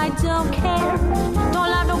showing I don't care. Don't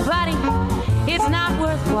love nobody, it's not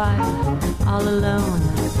worthwhile. All alone,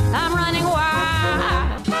 I'm running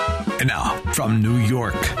wild. And now, from New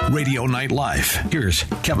York, Radio Night Live, here's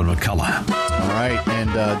Kevin McCullough. All right,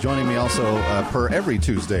 and joining me also per every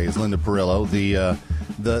Tuesday is Linda Perillo, the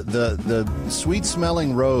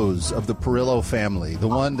sweet-smelling rose of the Perillo family, the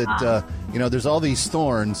one that, there's all these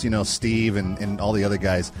thorns, Steve and all the other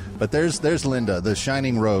guys, but there's Linda, the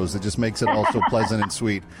shining rose that just makes it all so pleasant and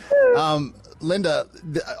sweet. Linda,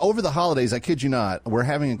 over the holidays, I kid you not, we're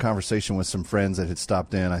having a conversation with some friends that had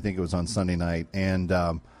stopped in. I think it was on Sunday night, and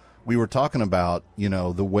we were talking about,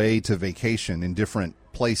 the way to vacation in different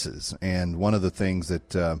places, and one of the things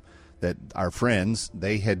that our friends,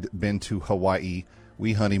 they had been to Hawaii.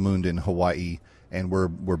 We honeymooned in Hawaii, and we're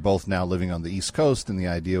both now living on the East Coast, and the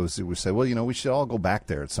idea was that we said, well, we should all go back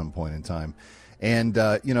there at some point in time. And,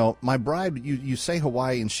 my bride, you say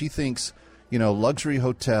Hawaii, and she thinks, luxury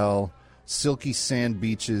hotel, silky sand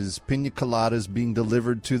beaches, pina coladas being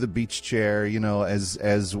delivered to the beach chair,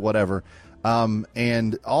 as whatever.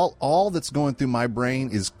 And all that's going through my brain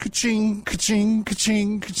is ka-ching, ka-ching,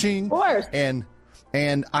 ka-ching, ka-ching. Of course.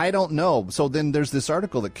 And I don't know. So then there's this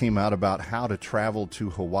article that came out about how to travel to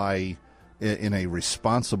Hawaii in a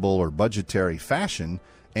responsible or budgetary fashion.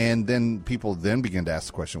 And then people then begin to ask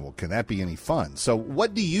the question, well, can that be any fun? So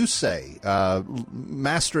what do you say,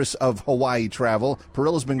 mistress of Hawaii travel?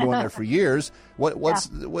 Perillo's been going there for years. What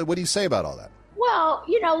do you say about all that? Well,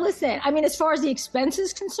 listen, as far as the expense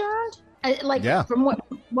is concerned, from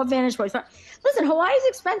what vantage point? Listen, Hawaii is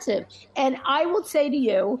expensive. And I will say to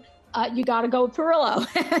you, you got to go with Perillo.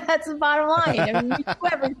 That's the bottom line. We do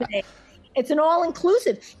everything. It's an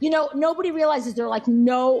all-inclusive. Nobody realizes there are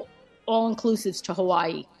no all-inclusives to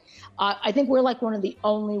Hawaii. I think we're one of the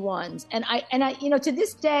only ones. And I, to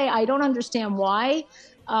this day, I don't understand why.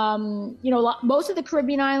 Most of the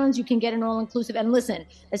Caribbean islands, you can get an all-inclusive. And listen,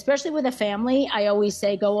 especially with a family, I always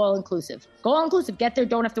say go all-inclusive. Go all-inclusive. Get there.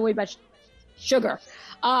 Don't have to worry about sugar.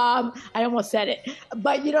 I almost said it,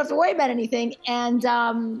 but you don't have to worry about anything. And,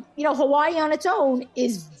 Hawaii on its own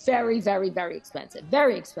is very, very, very expensive,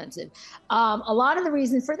 very expensive. A lot of the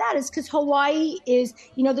reason for that is because Hawaii is,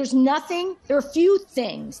 there are few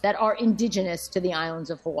things that are indigenous to the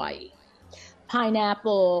islands of Hawaii.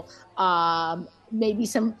 Pineapple, maybe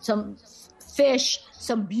some fish,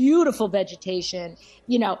 some beautiful vegetation.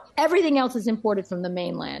 Everything else is imported from the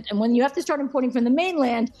mainland. And when you have to start importing from the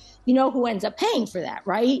mainland, who ends up paying for that,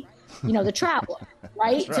 right? The traveler,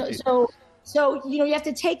 right? Right. So you have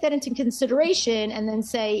to take that into consideration and then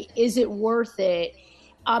say, is it worth it?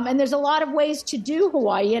 And there's a lot of ways to do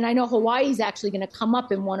Hawaii. And I know Hawaii is actually going to come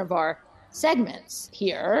up in one of our segments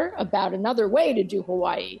here about another way to do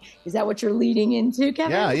Hawaii. Is that what you're leading into,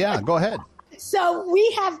 Kevin? Yeah. Go ahead. So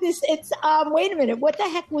we have this, wait a minute, what the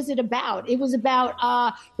heck was it about? It was about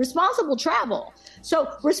responsible travel. So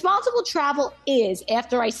responsible travel is,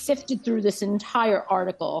 after I sifted through this entire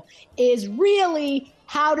article, is really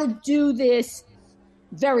how to do this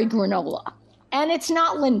very granola. And it's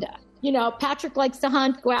not Linda. Patrick likes to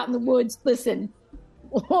hunt, go out in the woods, listen.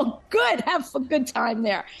 Well, good, have a good time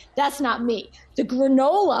there. That's not me. The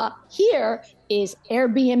granola here is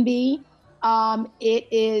Airbnb. It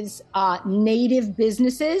is native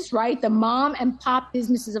businesses, right? The mom and pop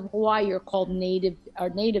businesses of Hawaii are called native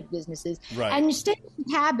businesses. Right. And you stay in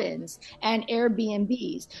cabins and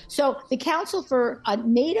Airbnbs. So the Council for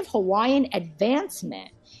Native Hawaiian Advancement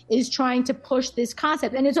is trying to push this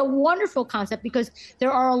concept. And it's a wonderful concept because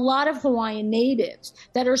there are a lot of Hawaiian natives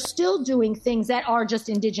that are still doing things that are just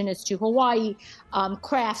indigenous to Hawaii,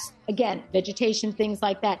 crafts, again, vegetation, things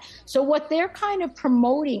like that. So what they're kind of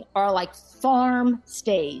promoting are like farm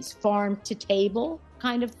stays, farm to table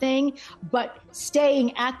kind of thing, but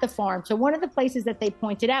staying at the farm. So one of the places that they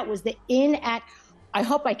pointed out was the inn at, I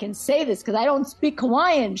hope I can say this because I don't speak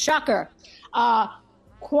Hawaiian, shocker,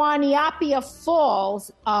 Quaniapia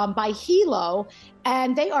Falls by Hilo,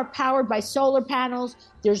 and they are powered by solar panels.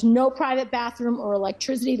 There's no private bathroom or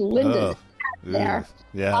electricity. Linda's there.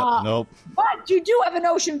 Yeah, nope. But you do have an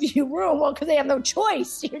ocean view room, well, because they have no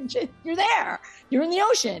choice. You're there. You're in the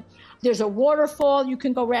ocean. There's a waterfall. You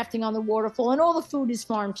can go rafting on the waterfall, and all the food is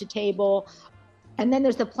farm to table. And then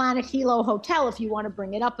there's the Planet Hilo Hotel if you want to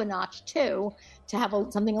bring it up a notch, too, to have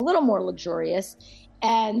something a little more luxurious.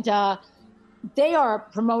 And they are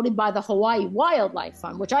promoted by the Hawaii Wildlife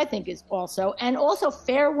Fund, which I think is also, and also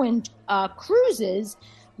Fairwind Cruises,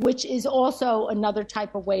 which is also another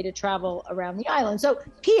type of way to travel around the island. So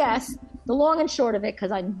P.S., the long and short of it,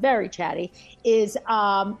 because I'm very chatty, is,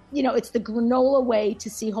 it's the granola way to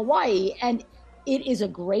see Hawaii. And it is a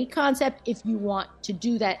great concept if you want to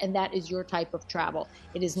do that, and that is your type of travel.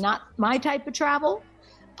 It is not my type of travel,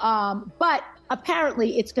 but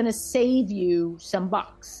apparently it's going to save you some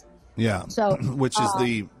bucks. Yeah. So, which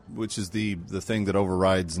is the thing that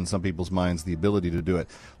overrides in some people's minds the ability to do it.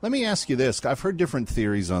 Let me ask you this. I've heard different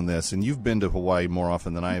theories on this, and you've been to Hawaii more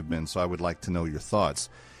often than I have been, so I would like to know your thoughts.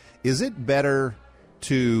 Is it better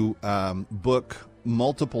to book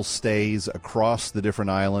multiple stays across the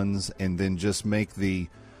different islands and then just make the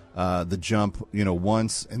jump,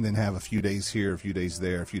 once and then have a few days here, a few days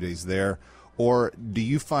there, a few days there? Or do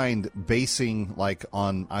you find basing like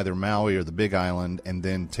on either Maui or the Big Island and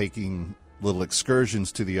then taking little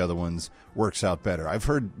excursions to the other ones works out better? I've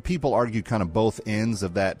heard people argue kind of both ends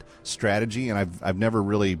of that strategy, and I've never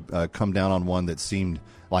really come down on one that seemed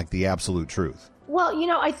like the absolute truth. Well,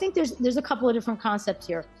 I think there's a couple of different concepts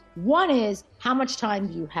here. One is, how much time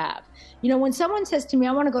do you have? When someone says to me,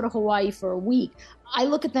 I want to go to Hawaii for a week, I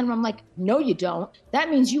look at them and I'm like, no, you don't. That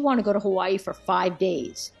means you want to go to Hawaii for 5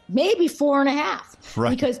 days, maybe 4.5. Right.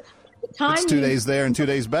 Because the time it's 2 days there and 2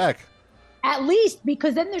 days back. At least,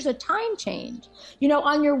 because then there's a time change.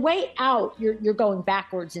 On your way out, you're going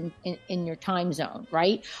backwards in your time zone,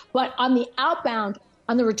 right? But on the outbound,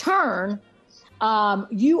 on the return,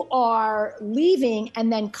 you are leaving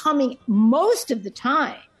and then coming most of the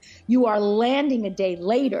time. You are landing a day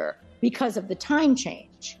later because of the time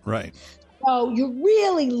change. Right. So you're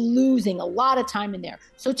really losing a lot of time in there.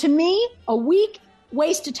 So to me, a week,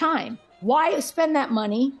 waste of time. Why spend that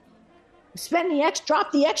money?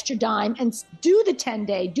 Drop the extra dime and do the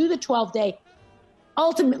 10-day, do the 12-day,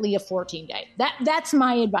 ultimately a 14-day. That's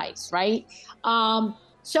my advice, right?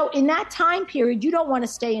 So in that time period, you don't want to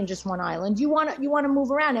stay in just one island. You want to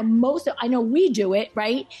move around. And I know we do it,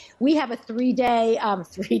 right? We have a 3-day,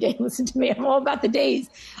 listen to me, I'm all about the days.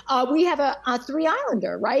 We have a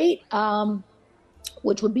 3-islander, right?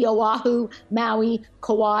 Which would be Oahu, Maui,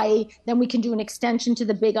 Kauai. Then we can do an extension to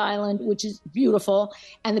the Big Island, which is beautiful.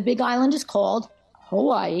 And the Big Island is called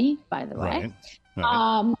Hawaii, by the way.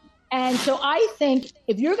 Right. And so I think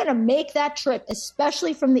if you're going to make that trip,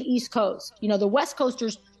 especially from the East Coast, the West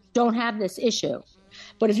Coasters don't have this issue.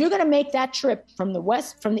 But if you're going to make that trip from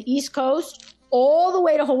the East Coast all the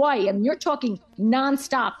way to Hawaii, I mean, you're talking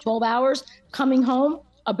nonstop, 12 hours, coming home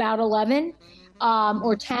about 11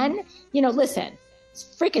 or 10, listen,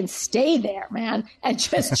 freaking stay there, man, and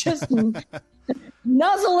just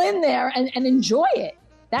nuzzle in there and enjoy it.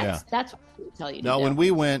 That's what I would tell you. No, when we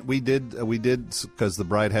went, we did because the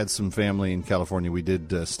bride had some family in California. We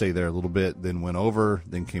did stay there a little bit, then went over,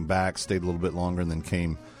 then came back, stayed a little bit longer, and then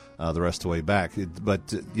came the rest of the way back.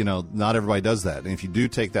 But not everybody does that. And if you do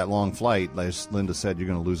take that long flight, as Linda said, you're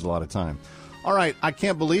going to lose a lot of time. All right, I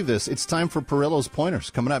can't believe this. It's time for Perillo's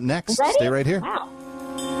Pointers. Coming up next. Ready? Stay right here. Wow.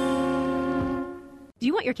 Do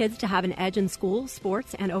you want your kids to have an edge in school,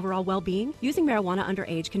 sports, and overall well-being? Using marijuana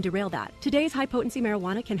underage can derail that. Today's high-potency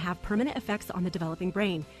marijuana can have permanent effects on the developing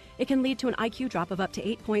brain. It can lead to an IQ drop of up to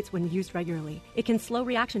 8 points when used regularly. It can slow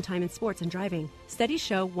reaction time in sports and driving. Studies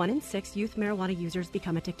show 1 in 6 youth marijuana users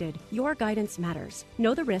become addicted. Your guidance matters.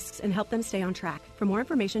 Know the risks and help them stay on track. For more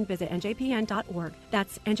information, visit njpn.org.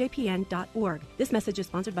 That's njpn.org. This message is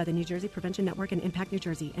sponsored by the New Jersey Prevention Network and Impact New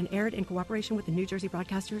Jersey and aired in cooperation with the New Jersey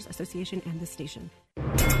Broadcasters Association and this station.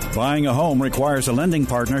 Buying a home requires a lending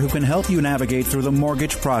partner who can help you navigate through the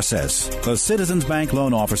mortgage process. A Citizens Bank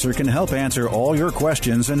loan officer can help answer all your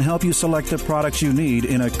questions and help you select the products you need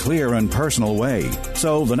in a clear and personal way.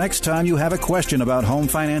 So the next time you have a question about home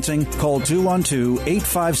financing, call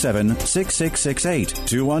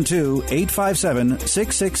 212-857-6668.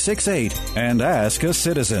 212-857-6668 and ask a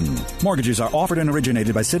Citizen. Mortgages are offered and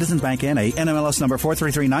originated by Citizens Bank N.A., NMLS number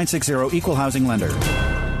 433960, Equal Housing Lender.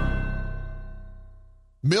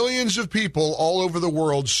 Millions of people all over the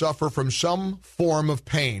world suffer from some form of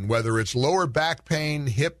pain, whether it's lower back pain,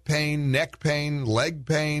 hip pain, neck pain, leg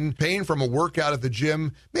pain, pain from a workout at the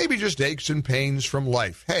gym, maybe just aches and pains from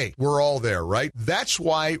life. Hey, we're all there, right? That's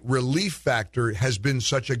why Relief Factor has been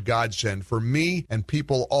such a godsend for me and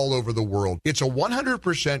people all over the world. It's a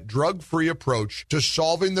 100% drug-free approach to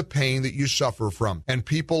solving the pain that you suffer from, and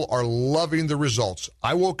people are loving the results.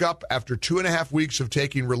 I woke up after 2.5 weeks of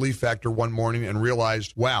taking Relief Factor one morning and realized,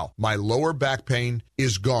 wow, my lower back pain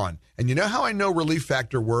is gone. And you know how I know Relief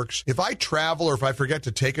Factor works? If I travel or if I forget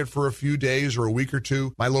to take it for a few days or a week or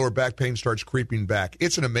two, my lower back pain starts creeping back.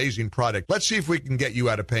 It's an amazing product. Let's see if we can get you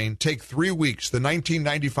out of pain. Take 3 weeks. The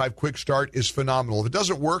 $19.95 quick start is phenomenal. If it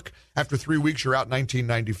doesn't work, after 3 weeks, you're out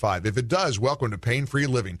 $19.95. If it does, welcome to pain-free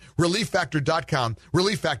living. ReliefFactor.com,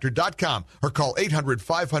 ReliefFactor.com, or call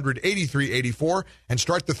 800-500-8384 and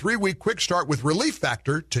start the 3-week quick start with Relief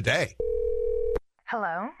Factor today.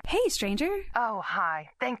 Hello? Hey, stranger. Oh,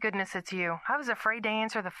 hi. Thank goodness it's you. I was afraid to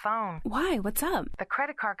answer the phone. Why? What's up? The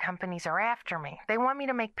credit card companies are after me. They want me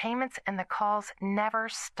to make payments, and the calls never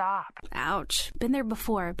stop. Ouch. Been there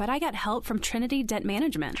before, but I got help from Trinity Debt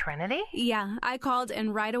Management. Trinity? Yeah, I called,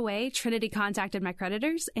 and right away, Trinity contacted my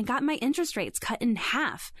creditors and got my interest rates cut in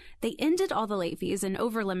half. They ended all the late fees and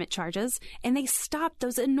over-limit charges, and they stopped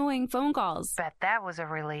those annoying phone calls. Bet that was a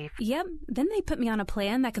relief. Yep. Then they put me on a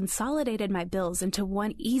plan that consolidated my bills into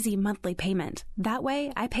one easy monthly payment. That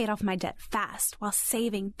way, I paid off my debt fast while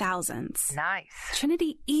saving thousands. Nice.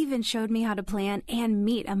 Trinity even showed me how to plan and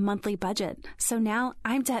meet a monthly budget. So now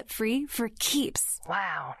I'm debt-free for keeps.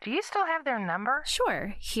 Wow. Do you still have their number?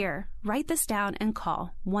 Sure. Here, write this down and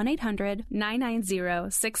call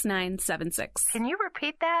 1-800-990-6976. Can you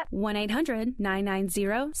repeat that?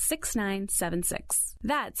 1-800-990-6976.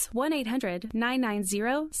 That's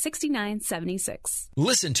 1-800-990-6976.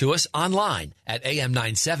 Listen to us online at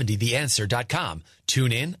am970theanswer.com.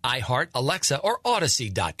 Tune in, iHeart, Alexa, or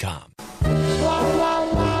Odyssey.com.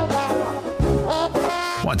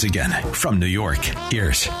 Once again, from New York,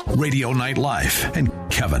 here's Radio Night Live and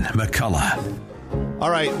Kevin McCullough. All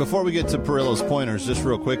right, before we get to Perillo's Pointers, just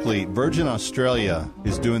real quickly, Virgin Australia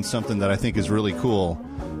is doing something that I think is really cool.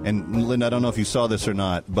 And, Linda, I don't know if you saw this or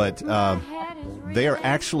not, but they are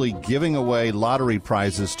actually giving away lottery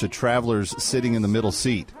prizes to travelers sitting in the middle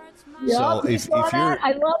seat. Yep, So if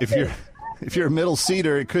you're a middle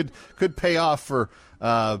seater, it could pay off for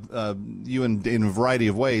you in a variety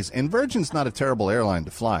of ways. And Virgin's not a terrible airline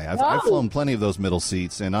to fly. I've flown plenty of those middle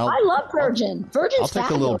seats, and I love Virgin. Virgin's I'll take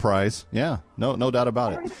a little prize. Yeah, no doubt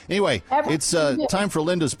about it. Anyway, it's time for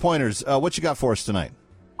Linda's Pointers. What you got for us tonight?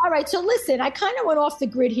 All right, so listen, I kind of went off the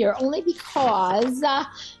grid here only because,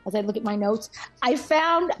 as I look at my notes, I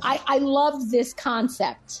found I love this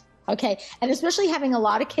concept. Okay, and especially having a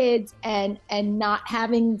lot of kids and not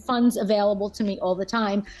having funds available to me all the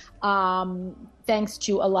time, thanks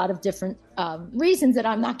to a lot of different reasons that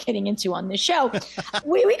I'm not getting into on this show.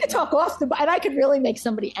 we could talk off and I could really make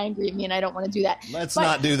somebody angry at me, and I don't want to do that. Let's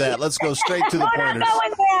not do that. Let's go straight to the pointers. We're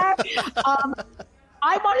not going there.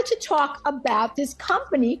 I wanted to talk about this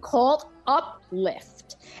company called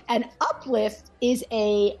Uplift. And Uplift is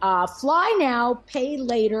a fly now, pay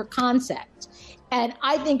later concept. And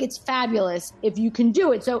I think it's fabulous if you can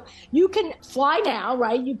do it. So you can fly now,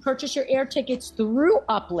 right? You purchase your air tickets through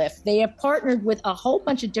Uplift. They have partnered with a whole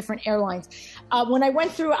bunch of different airlines. When I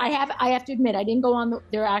went through, I have to admit, I didn't go on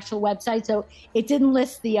their actual website, so it didn't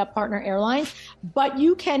list the partner airlines. But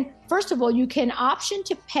you can, first of all, you can option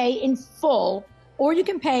to pay in full, or you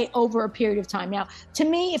can pay over a period of time. Now, to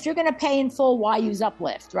me, if you're going to pay in full, why use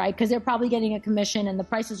Uplift, right? Because they're probably getting a commission and the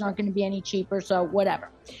prices aren't going to be any cheaper, so whatever.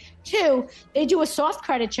 2, they do a soft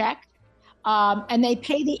credit check, and they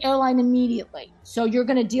pay the airline immediately. So you're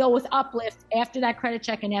going to deal with Uplift after that credit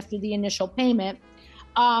check and after the initial payment.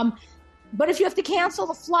 But if you have to cancel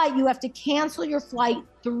the flight, you have to cancel your flight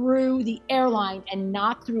through the airline and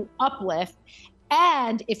not through Uplift.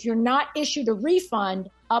 And if you're not issued a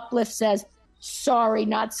refund, Uplift says, sorry,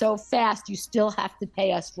 not so fast. You still have to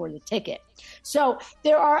pay us for the ticket. So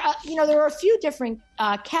there are a few different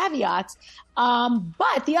caveats.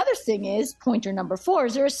 But the other thing is, pointer number 4,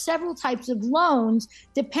 is there are several types of loans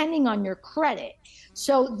depending on your credit.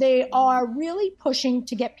 So they are really pushing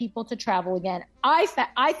to get people to travel again. I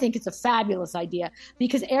think it's a fabulous idea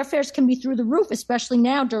because airfares can be through the roof, especially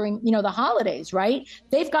now during, the holidays, right?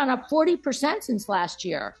 They've gone up 40% since last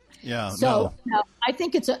year. Yeah. So I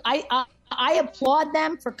think I applaud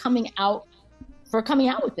them for coming out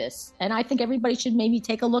with this. And I think everybody should maybe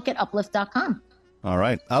take a look at uplift.com. All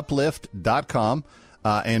right. Uplift.com.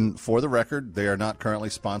 And for the record, they are not currently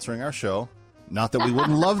sponsoring our show. Not that we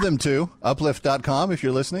wouldn't love them to. Uplift.com, if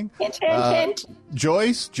you're listening. Hint, hint, hint.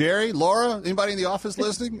 Joyce, Jerry, Laura, anybody in the office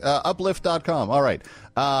listening? Uplift.com. All right.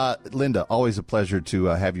 Linda, always a pleasure to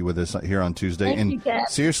have you with us here on Tuesday. Thank you, Dad.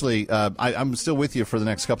 Seriously, I'm still with you for the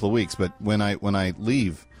next couple of weeks, but when I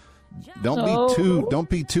leave, don't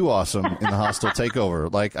be too awesome in the hostile takeover.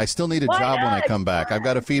 Like, I still need a job when I come back. I've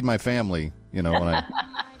got to feed my family, when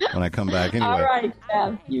I come back. Anyway. All right,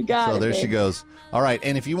 Dad. You got it. So there she goes. All right,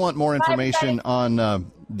 and if you want more information on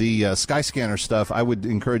the Skyscanner stuff, I would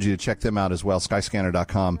encourage you to check them out as well,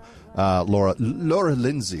 skyscanner.com. Laura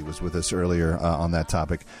Lindsay was with us earlier on that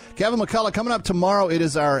topic. Kevin McCullough, coming up tomorrow, it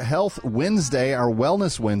is our Health Wednesday, our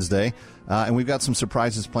Wellness Wednesday, and we've got some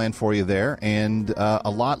surprises planned for you there, and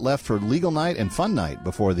a lot left for Legal Night and Fun Night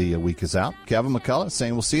before the week is out. Kevin McCullough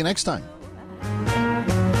saying we'll see you next time.